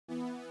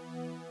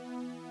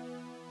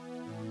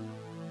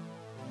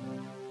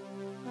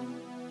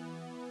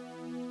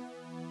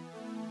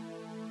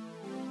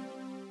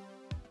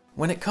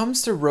When it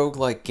comes to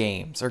roguelike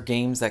games, or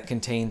games that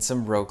contain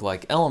some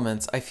roguelike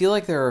elements, I feel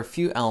like there are a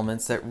few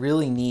elements that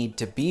really need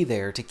to be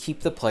there to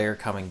keep the player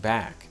coming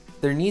back.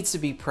 There needs to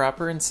be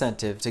proper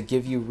incentive to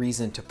give you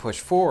reason to push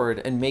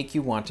forward and make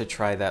you want to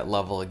try that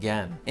level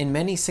again. In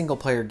many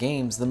single-player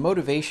games, the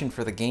motivation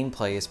for the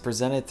gameplay is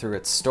presented through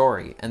its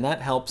story, and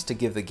that helps to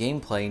give the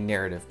gameplay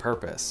narrative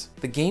purpose.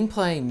 The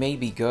gameplay may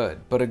be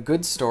good, but a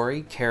good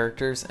story,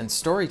 characters, and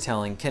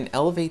storytelling can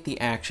elevate the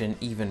action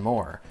even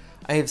more.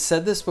 I have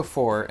said this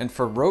before, and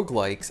for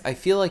roguelikes, I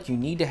feel like you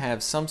need to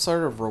have some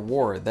sort of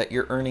reward that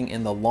you're earning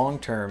in the long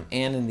term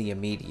and in the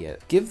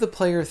immediate. Give the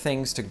player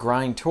things to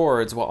grind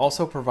towards while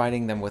also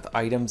providing them with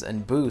items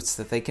and boosts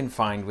that they can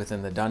find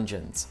within the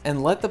dungeons.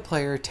 And let the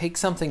player take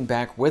something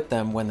back with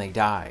them when they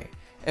die.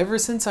 Ever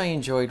since I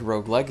enjoyed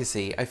Rogue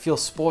Legacy, I feel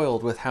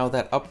spoiled with how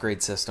that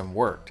upgrade system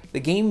worked. The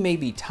game may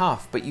be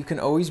tough, but you can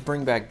always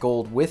bring back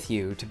gold with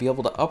you to be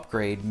able to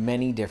upgrade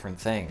many different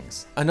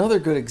things. Another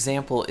good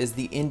example is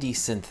the Indie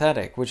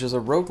Synthetic, which is a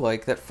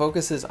roguelike that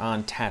focuses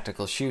on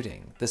tactical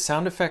shooting. The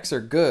sound effects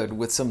are good,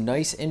 with some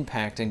nice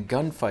impact and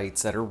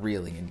gunfights that are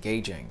really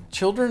engaging.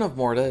 Children of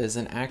Morta is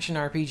an action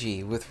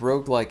RPG with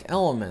roguelike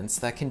elements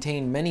that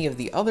contain many of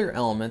the other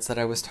elements that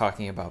I was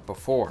talking about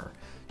before.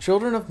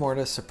 Children of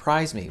Morta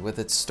surprised me with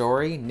its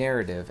story,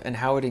 narrative, and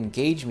how it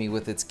engaged me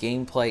with its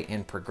gameplay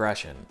and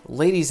progression.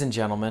 Ladies and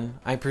gentlemen,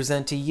 I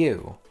present to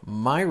you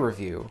my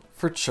review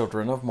for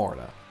Children of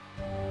Morta.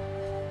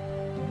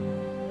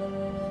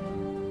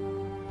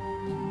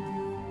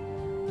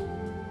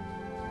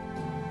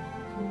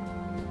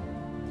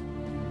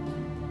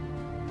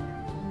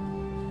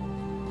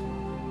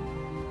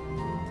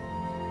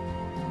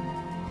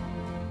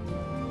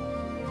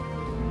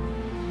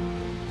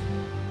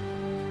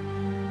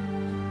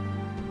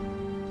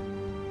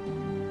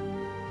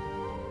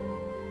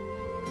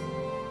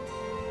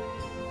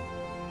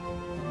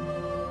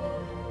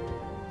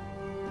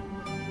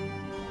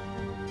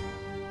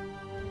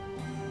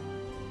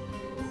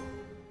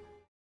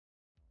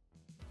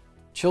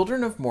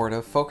 Children of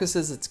Morta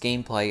focuses its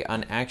gameplay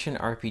on action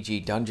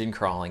RPG dungeon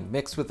crawling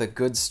mixed with a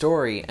good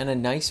story and a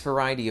nice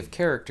variety of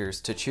characters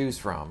to choose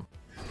from.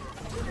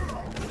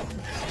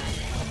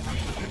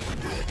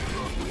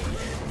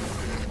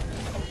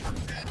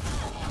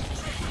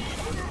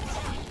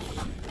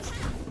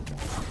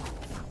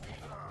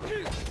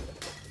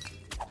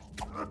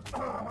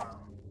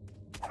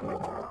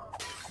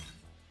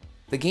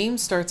 The game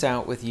starts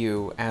out with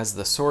you as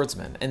the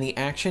swordsman, and the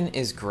action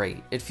is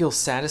great. It feels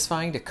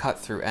satisfying to cut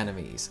through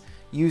enemies.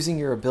 Using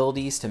your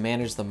abilities to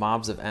manage the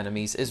mobs of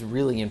enemies is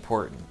really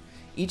important.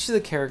 Each of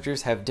the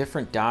characters have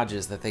different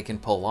dodges that they can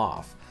pull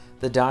off.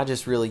 The dodge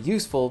is really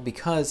useful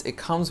because it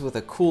comes with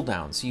a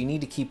cooldown, so you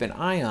need to keep an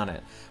eye on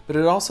it, but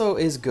it also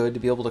is good to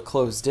be able to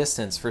close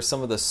distance for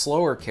some of the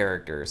slower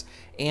characters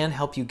and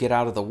help you get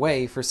out of the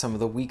way for some of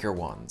the weaker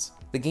ones.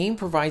 The game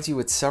provides you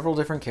with several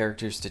different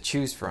characters to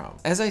choose from.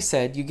 As I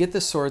said, you get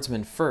the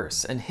swordsman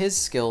first, and his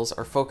skills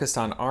are focused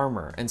on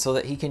armor, and so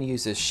that he can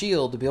use his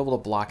shield to be able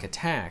to block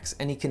attacks,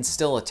 and he can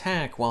still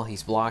attack while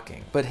he's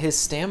blocking. But his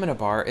stamina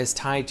bar is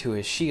tied to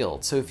his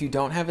shield, so if you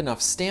don't have enough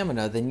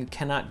stamina, then you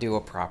cannot do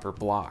a proper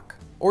block.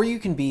 Or you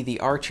can be the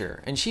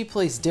archer, and she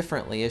plays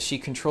differently as she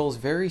controls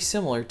very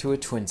similar to a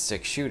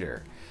twin-stick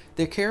shooter.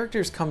 The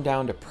characters come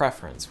down to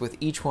preference, with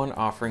each one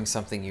offering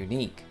something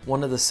unique.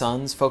 One of the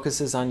sons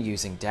focuses on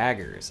using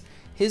daggers.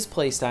 His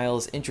playstyle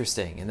is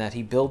interesting in that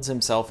he builds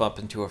himself up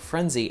into a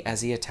frenzy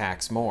as he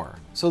attacks more.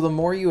 So the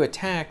more you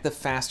attack, the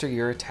faster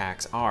your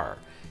attacks are.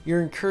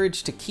 You're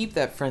encouraged to keep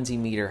that frenzy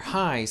meter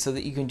high so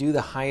that you can do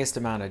the highest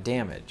amount of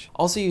damage.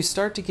 Also, you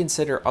start to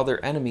consider other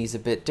enemies a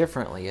bit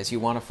differently as you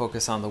want to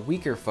focus on the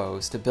weaker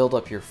foes to build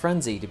up your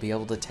frenzy to be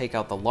able to take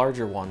out the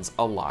larger ones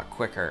a lot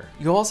quicker.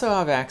 You also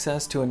have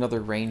access to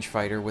another range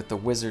fighter with the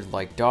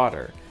wizard-like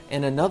daughter,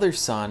 and another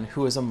son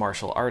who is a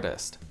martial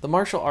artist. The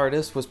martial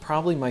artist was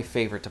probably my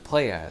favorite to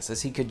play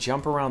as he could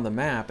jump around the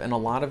map and a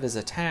lot of his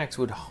attacks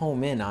would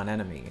home in on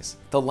enemies.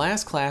 The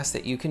last class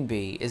that you can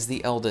be is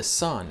the eldest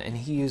son, and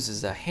he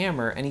uses a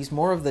hammer, and he's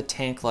more of the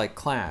tank-like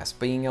class,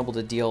 being able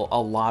to deal a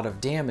lot of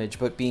damage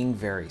but being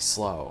very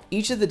slow.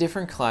 Each of the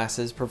different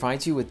classes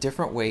provides you with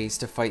different ways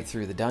to fight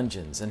through the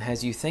dungeons and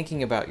has you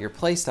thinking about your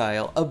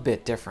playstyle a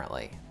bit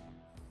differently.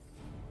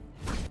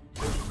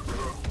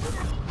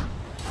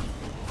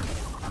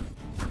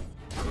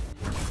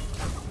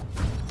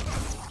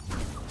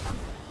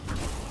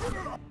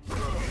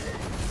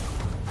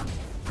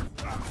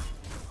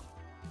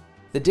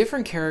 The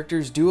different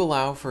characters do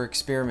allow for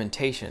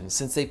experimentation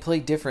since they play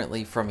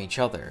differently from each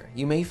other.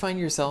 You may find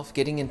yourself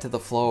getting into the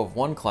flow of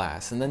one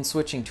class and then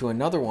switching to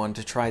another one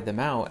to try them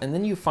out, and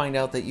then you find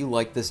out that you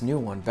like this new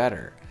one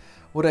better.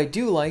 What I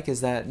do like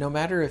is that no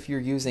matter if you're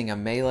using a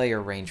melee or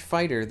range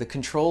fighter, the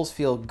controls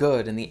feel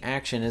good and the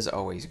action is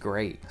always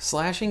great.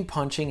 Slashing,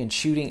 punching, and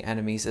shooting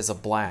enemies is a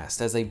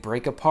blast as they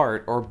break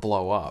apart or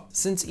blow up.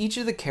 Since each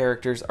of the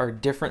characters are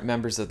different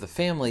members of the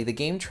family, the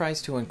game tries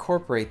to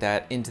incorporate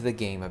that into the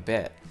game a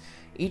bit.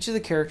 Each of the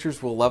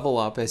characters will level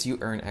up as you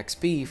earn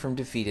XP from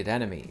defeated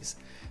enemies.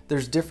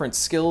 There's different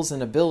skills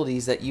and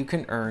abilities that you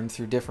can earn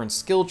through different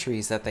skill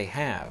trees that they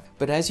have,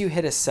 but as you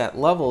hit a set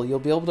level, you'll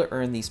be able to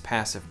earn these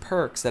passive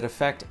perks that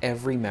affect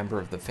every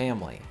member of the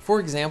family. For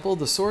example,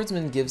 the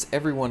swordsman gives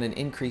everyone an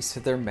increase to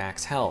their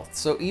max health,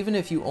 so even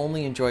if you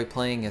only enjoy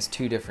playing as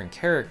 2 different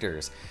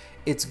characters,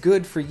 it's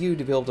good for you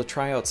to be able to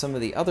try out some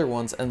of the other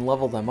ones and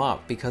level them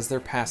up because their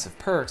passive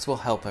perks will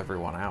help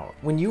everyone out.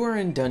 When you are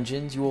in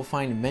dungeons, you will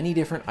find many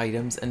different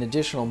items and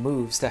additional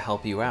moves to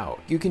help you out.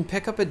 You can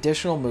pick up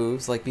additional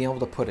moves like being able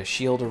to put a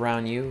shield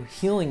around you,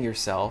 healing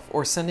yourself,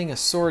 or sending a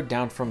sword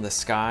down from the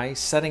sky,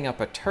 setting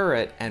up a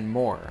turret, and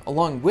more.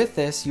 Along with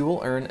this, you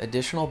will earn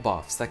additional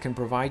buffs that can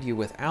provide you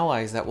with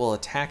allies that will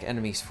attack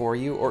enemies for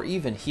you or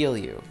even heal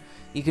you.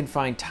 You can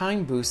find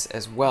time boosts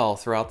as well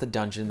throughout the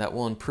dungeon that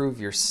will improve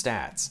your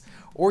stats,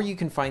 or you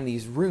can find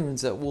these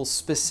runes that will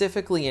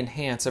specifically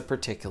enhance a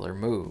particular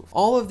move.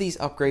 All of these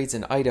upgrades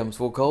and items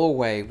will go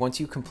away once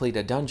you complete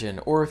a dungeon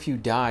or if you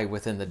die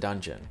within the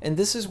dungeon, and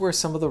this is where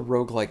some of the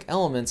roguelike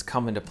elements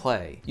come into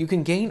play. You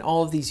can gain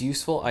all of these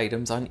useful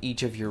items on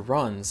each of your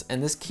runs,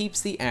 and this keeps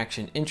the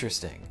action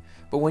interesting.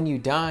 But when you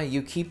die,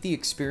 you keep the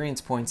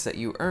experience points that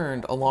you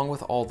earned along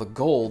with all the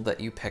gold that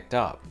you picked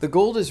up. The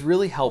gold is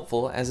really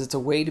helpful as it's a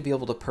way to be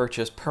able to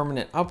purchase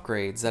permanent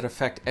upgrades that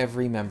affect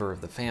every member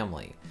of the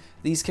family.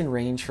 These can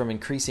range from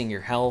increasing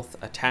your health,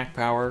 attack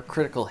power,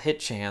 critical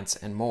hit chance,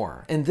 and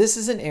more. And this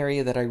is an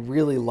area that I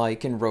really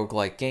like in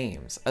roguelike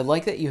games. I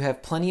like that you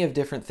have plenty of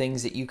different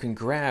things that you can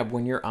grab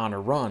when you're on a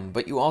run,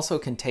 but you also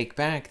can take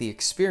back the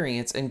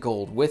experience and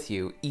gold with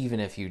you, even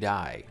if you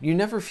die. You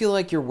never feel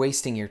like you're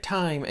wasting your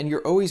time, and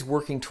you're always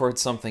working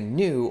towards something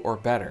new or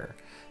better.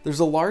 There's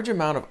a large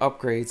amount of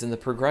upgrades, and the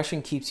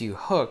progression keeps you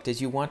hooked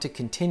as you want to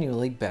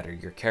continually better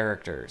your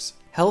characters.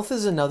 Health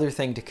is another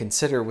thing to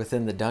consider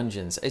within the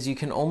dungeons, as you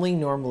can only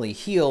normally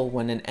heal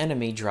when an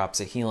enemy drops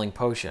a healing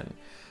potion.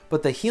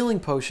 But the healing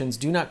potions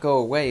do not go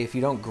away if you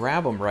don't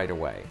grab them right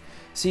away,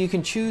 so you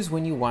can choose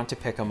when you want to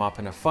pick them up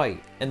in a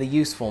fight, and the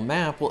useful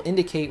map will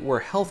indicate where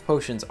health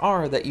potions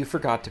are that you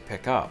forgot to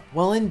pick up.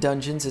 While in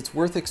dungeons, it's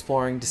worth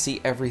exploring to see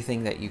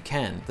everything that you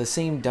can. The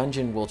same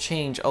dungeon will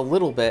change a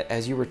little bit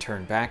as you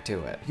return back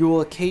to it. You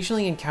will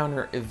occasionally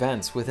encounter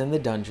events within the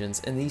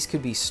dungeons, and these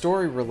could be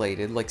story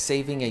related, like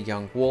saving a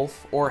young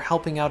wolf, or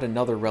helping out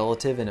another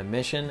relative in a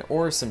mission,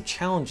 or some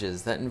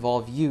challenges that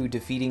involve you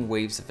defeating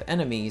waves of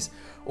enemies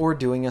or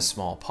doing a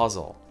small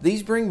puzzle.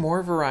 These bring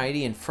more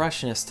variety and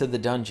freshness to the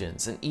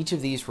dungeons, and each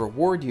of these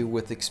reward you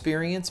with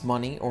experience,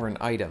 money, or an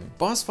item.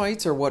 Boss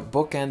fights are what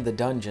bookend the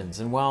dungeons,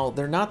 and while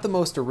they're not the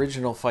most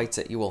original fights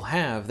that you will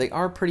have, they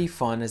are pretty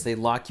fun as they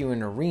lock you in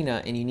an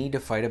arena and you need to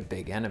fight a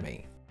big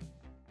enemy.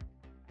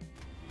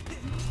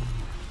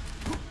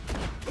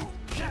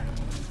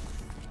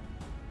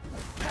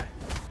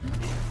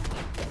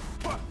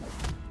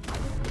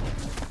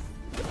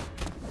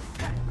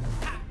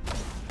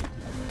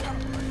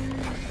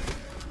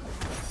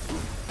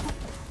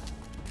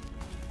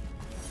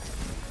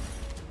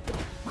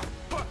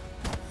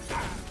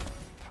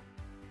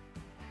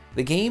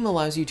 The game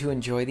allows you to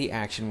enjoy the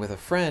action with a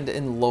friend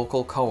in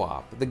local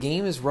co-op. The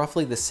game is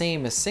roughly the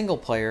same as single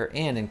player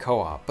and in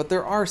co-op, but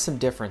there are some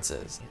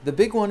differences. The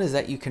big one is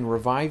that you can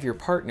revive your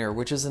partner,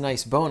 which is a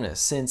nice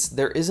bonus since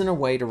there isn't a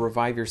way to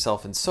revive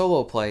yourself in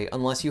solo play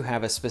unless you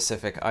have a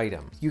specific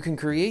item. You can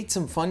create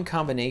some fun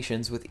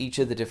combinations with each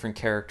of the different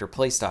character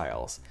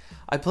playstyles.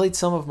 I played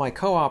some of my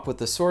co-op with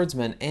the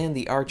swordsman and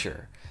the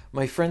archer.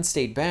 My friend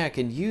stayed back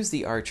and used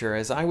the archer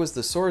as I was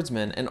the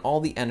swordsman and all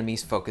the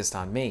enemies focused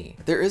on me.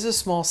 There is a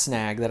small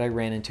snag that I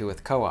ran into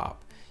with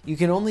co-op. You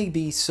can only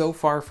be so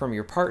far from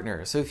your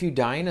partner, so if you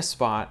die in a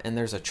spot and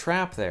there's a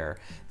trap there,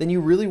 then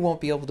you really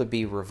won't be able to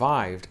be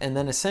revived, and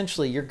then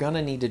essentially you're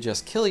gonna need to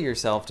just kill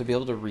yourself to be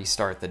able to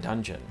restart the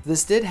dungeon.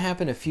 This did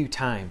happen a few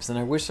times, and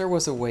I wish there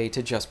was a way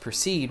to just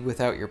proceed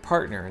without your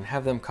partner and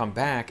have them come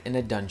back in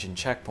a dungeon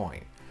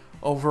checkpoint.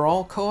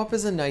 Overall, co-op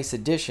is a nice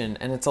addition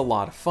and it's a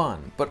lot of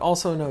fun, but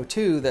also know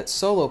too that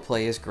solo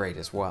play is great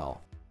as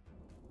well.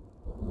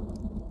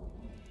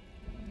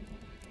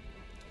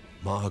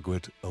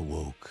 Margaret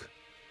awoke,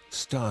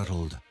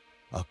 startled,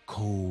 a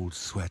cold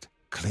sweat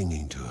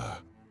clinging to her.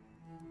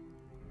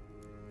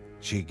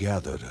 She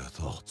gathered her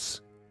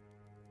thoughts.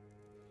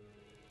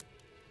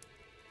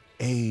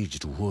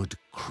 Aged wood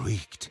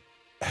creaked,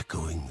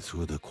 echoing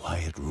through the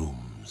quiet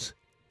rooms.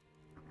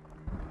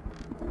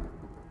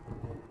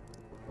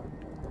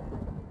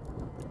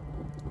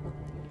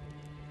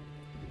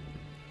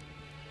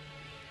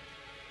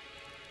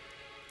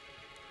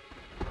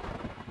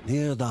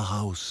 Near the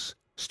house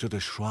stood a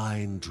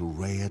shrine to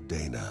Rhea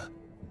Dana,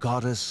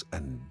 goddess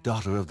and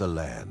daughter of the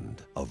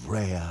land, of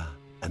Rhea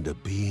and a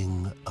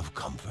being of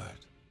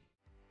comfort.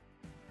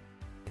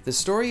 The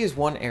story is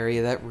one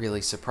area that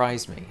really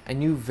surprised me. I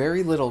knew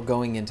very little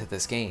going into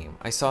this game.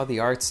 I saw the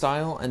art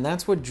style and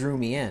that's what drew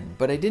me in,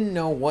 but I didn't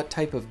know what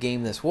type of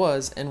game this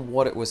was and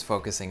what it was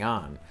focusing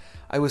on.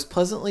 I was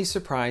pleasantly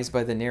surprised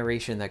by the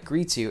narration that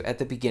greets you at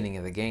the beginning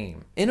of the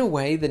game. In a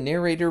way, the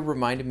narrator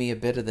reminded me a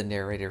bit of the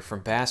narrator from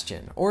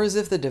Bastion, or as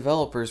if the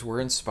developers were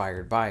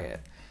inspired by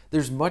it.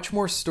 There's much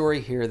more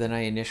story here than I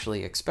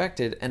initially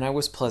expected, and I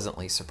was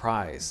pleasantly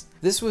surprised.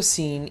 This was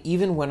seen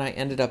even when I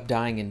ended up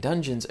dying in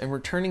dungeons and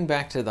returning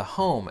back to the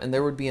home, and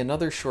there would be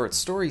another short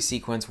story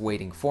sequence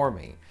waiting for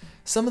me.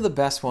 Some of the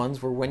best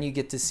ones were when you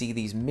get to see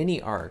these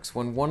mini arcs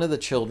when one of the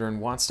children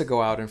wants to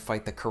go out and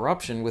fight the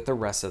corruption with the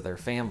rest of their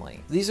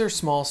family. These are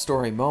small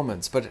story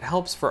moments, but it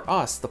helps for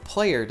us, the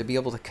player, to be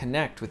able to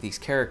connect with these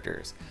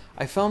characters.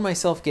 I found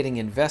myself getting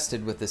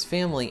invested with this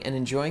family and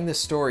enjoying the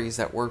stories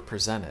that were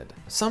presented.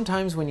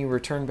 Sometimes when you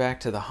return back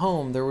to the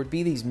home, there would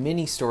be these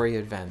mini story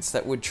events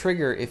that would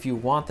trigger if you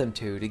want them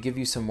to give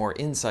you some more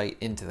insight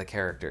into the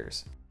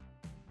characters.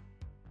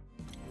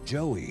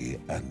 Joey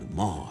and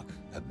Mark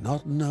had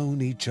not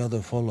known each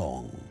other for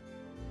long,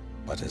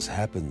 but as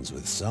happens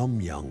with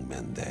some young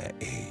men their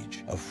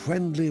age, a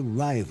friendly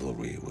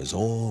rivalry was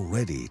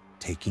already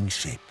taking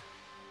shape.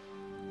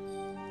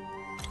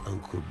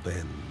 Uncle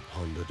Ben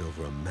pondered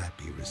over a map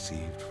he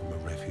received from a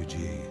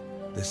refugee.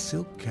 The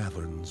Silk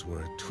Caverns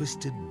were a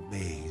twisted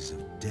maze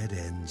of dead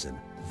ends and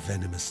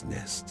venomous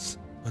nests,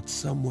 but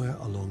somewhere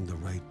along the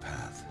right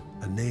path,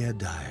 a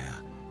Neadia,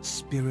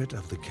 spirit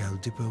of the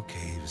Caldipo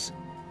Caves,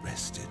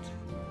 rested.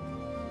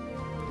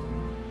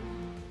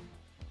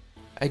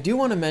 I do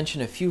want to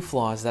mention a few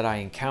flaws that I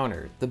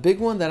encountered. The big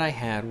one that I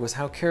had was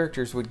how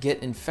characters would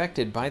get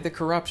infected by the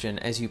corruption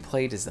as you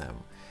played as them,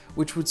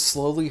 which would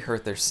slowly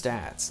hurt their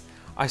stats.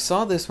 I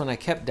saw this when I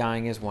kept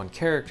dying as one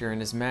character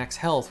and his max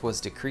health was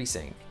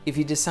decreasing. If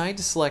you decide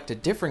to select a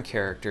different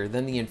character,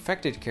 then the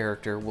infected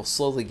character will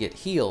slowly get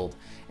healed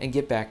and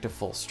get back to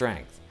full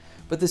strength.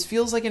 But this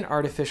feels like an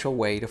artificial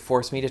way to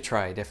force me to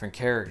try a different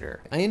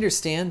character. I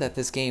understand that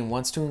this game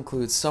wants to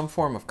include some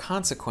form of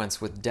consequence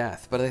with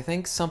death, but I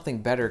think something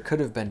better could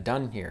have been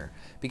done here,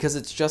 because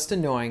it's just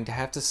annoying to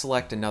have to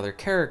select another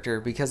character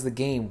because the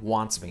game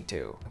wants me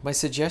to. My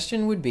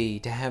suggestion would be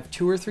to have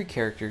 2 or 3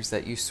 characters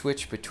that you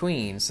switch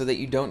between so that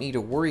you don't need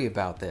to worry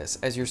about this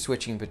as you're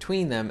switching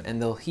between them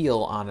and they'll heal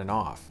on and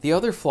off. The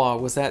other flaw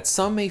was that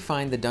some may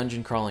find the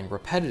dungeon crawling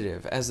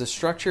repetitive, as the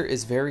structure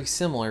is very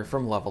similar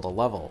from level to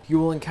level. You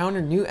will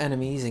encounter new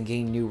enemies and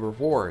gain new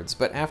rewards,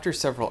 but after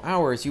several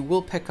hours you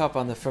will pick up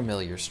on the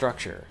familiar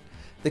structure.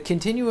 The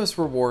continuous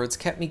rewards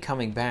kept me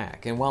coming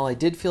back, and while I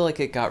did feel like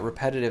it got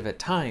repetitive at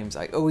times,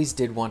 I always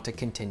did want to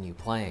continue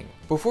playing.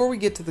 Before we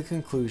get to the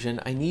conclusion,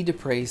 I need to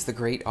praise the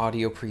great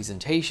audio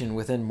presentation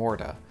within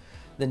Morta.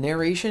 The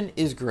narration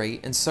is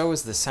great, and so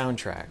is the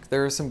soundtrack.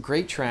 There are some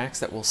great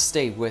tracks that will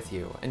stay with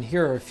you, and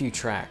here are a few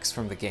tracks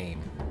from the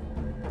game.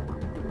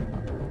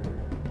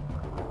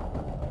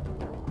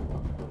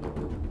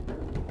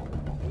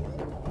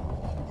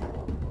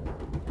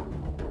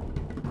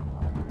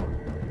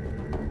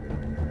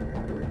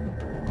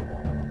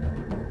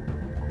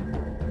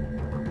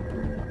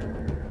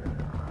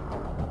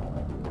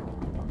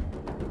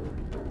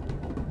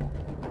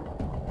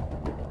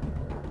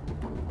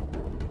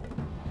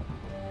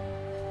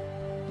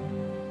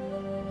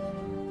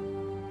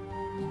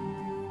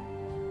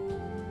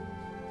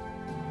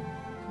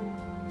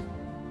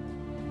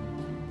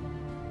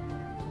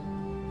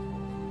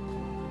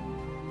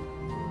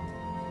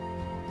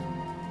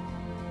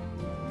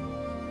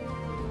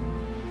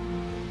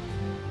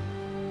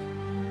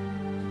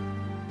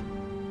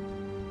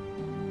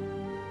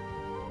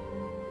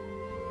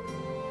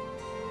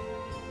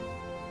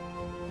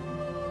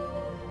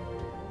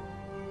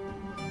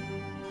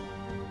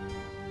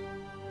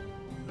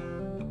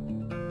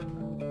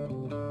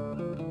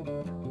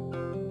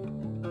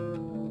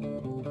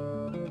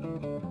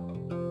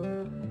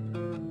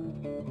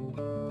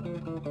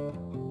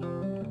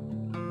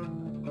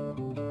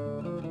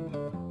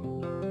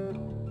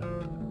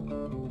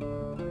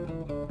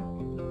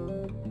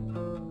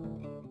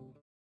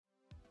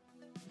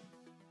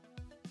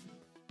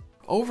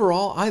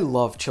 Overall, I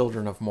love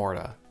Children of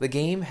Morta. The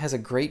game has a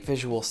great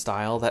visual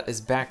style that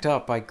is backed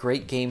up by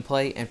great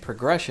gameplay and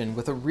progression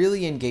with a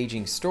really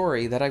engaging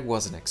story that I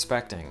wasn't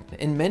expecting.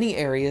 In many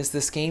areas,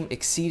 this game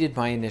exceeded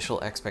my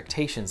initial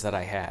expectations that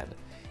I had.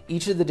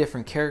 Each of the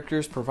different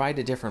characters provide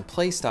a different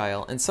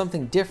playstyle and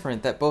something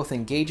different that both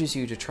engages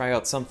you to try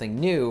out something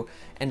new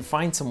and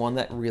find someone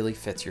that really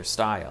fits your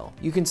style.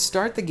 You can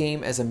start the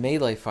game as a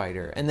melee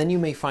fighter, and then you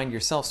may find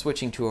yourself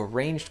switching to a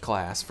ranged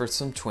class for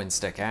some twin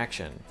stick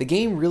action. The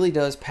game really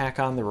does pack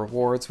on the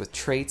rewards with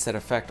traits that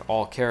affect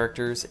all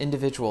characters,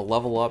 individual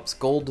level ups,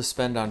 gold to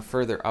spend on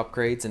further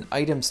upgrades, and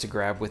items to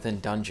grab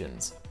within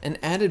dungeons. An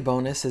added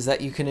bonus is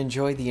that you can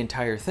enjoy the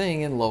entire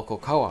thing in local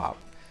co-op.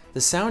 The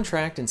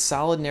soundtrack and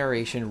solid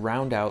narration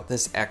round out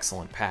this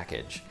excellent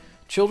package.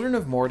 Children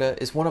of Morta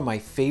is one of my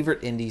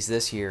favorite indies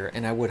this year,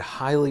 and I would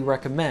highly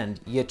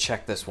recommend you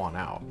check this one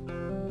out.